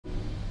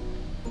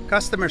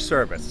Customer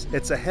service.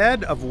 It's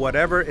ahead of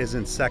whatever is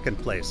in second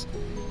place.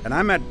 And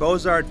I'm at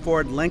Bozard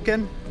Ford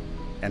Lincoln,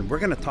 and we're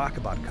going to talk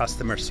about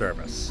customer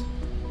service.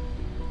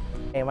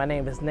 Hey, my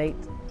name is Nate,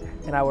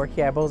 and I work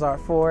here at Bozard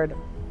Ford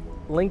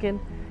Lincoln,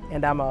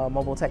 and I'm a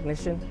mobile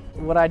technician.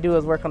 What I do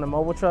is work on the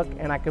mobile truck,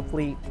 and I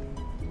complete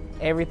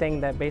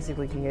everything that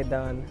basically can get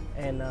done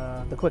in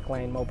the quick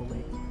lane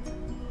mobily.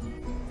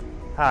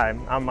 Hi,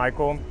 I'm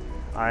Michael.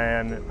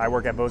 I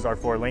work at Bozard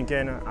Ford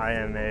Lincoln. I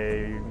am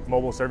a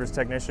mobile service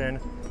technician.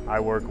 I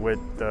work with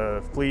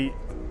the fleet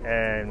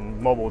and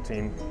mobile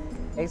team.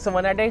 Okay, so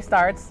when our day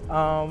starts,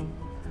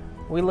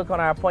 we look on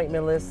our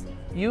appointment list.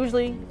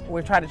 Usually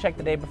we try to check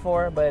the day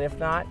before, but if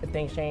not, if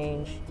things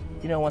change,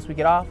 once we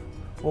get off,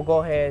 we'll go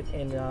ahead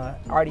and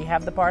already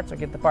have the parts or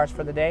get the parts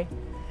for the day.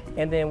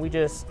 And then we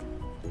just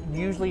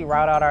usually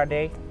route out our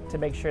day to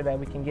make sure that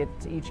we can get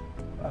to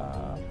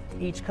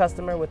each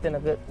customer within a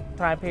good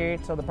time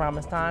period, so the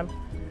promised time,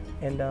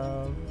 and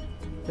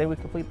then we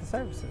complete the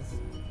services.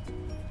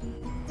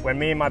 When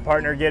me and my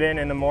partner get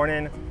in the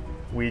morning,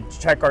 we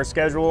check our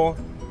schedule,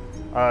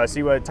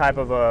 see what type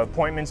of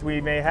appointments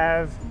we may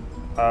have.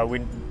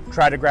 We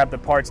try to grab the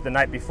parts the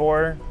night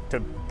before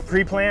to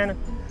pre-plan,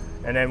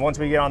 and then once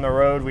we get on the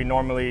road, we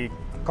normally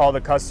call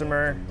the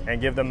customer and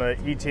give them an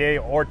ETA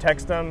or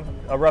text them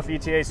a rough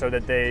ETA so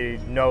that they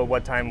know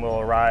what time we'll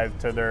arrive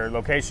to their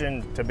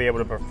location to be able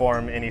to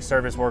perform any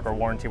service work or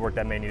warranty work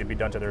that may need to be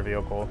done to their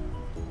vehicle.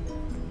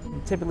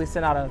 We typically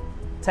send out a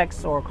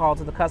text or a call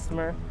to the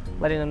customer,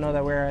 letting them know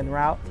that we're en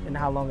route and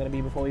how long it'll be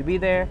before we be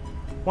there.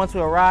 Once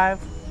we arrive,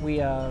 we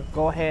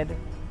go ahead,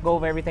 go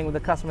over everything with the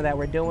customer that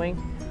we're doing.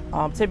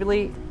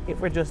 Typically,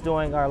 if we're just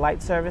doing our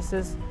light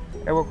services,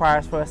 it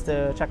requires for us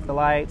to check the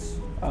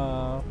lights,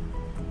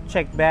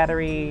 check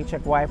battery,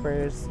 check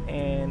wipers,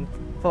 and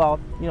fill out,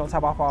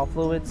 top off all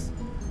fluids.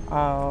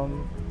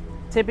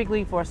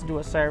 Typically, for us to do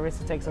a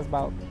service, it takes us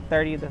about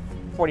 30 to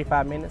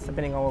 45 minutes,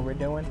 depending on what we're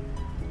doing.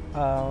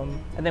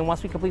 And then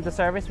once we complete the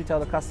service, we tell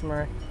the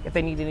customer if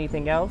they need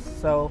anything else.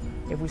 So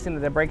if we see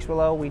that the brakes were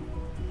low, we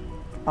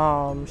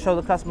show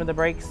the customer the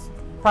brakes.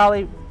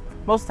 Probably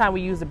most of the time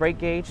we use the brake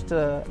gauge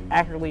to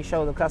accurately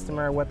show the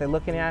customer what they're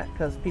looking at,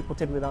 because people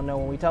typically don't know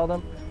when we tell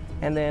them.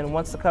 And then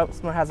once the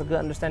customer has a good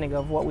understanding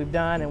of what we've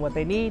done and what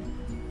they need,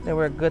 then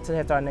we're good to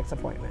head to our next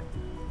appointment.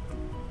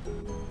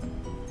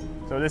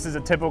 So this is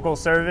a typical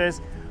service.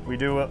 We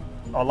do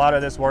a lot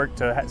of this work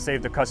to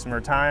save the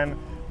customer time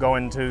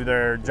going to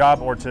their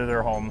job or to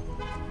their home.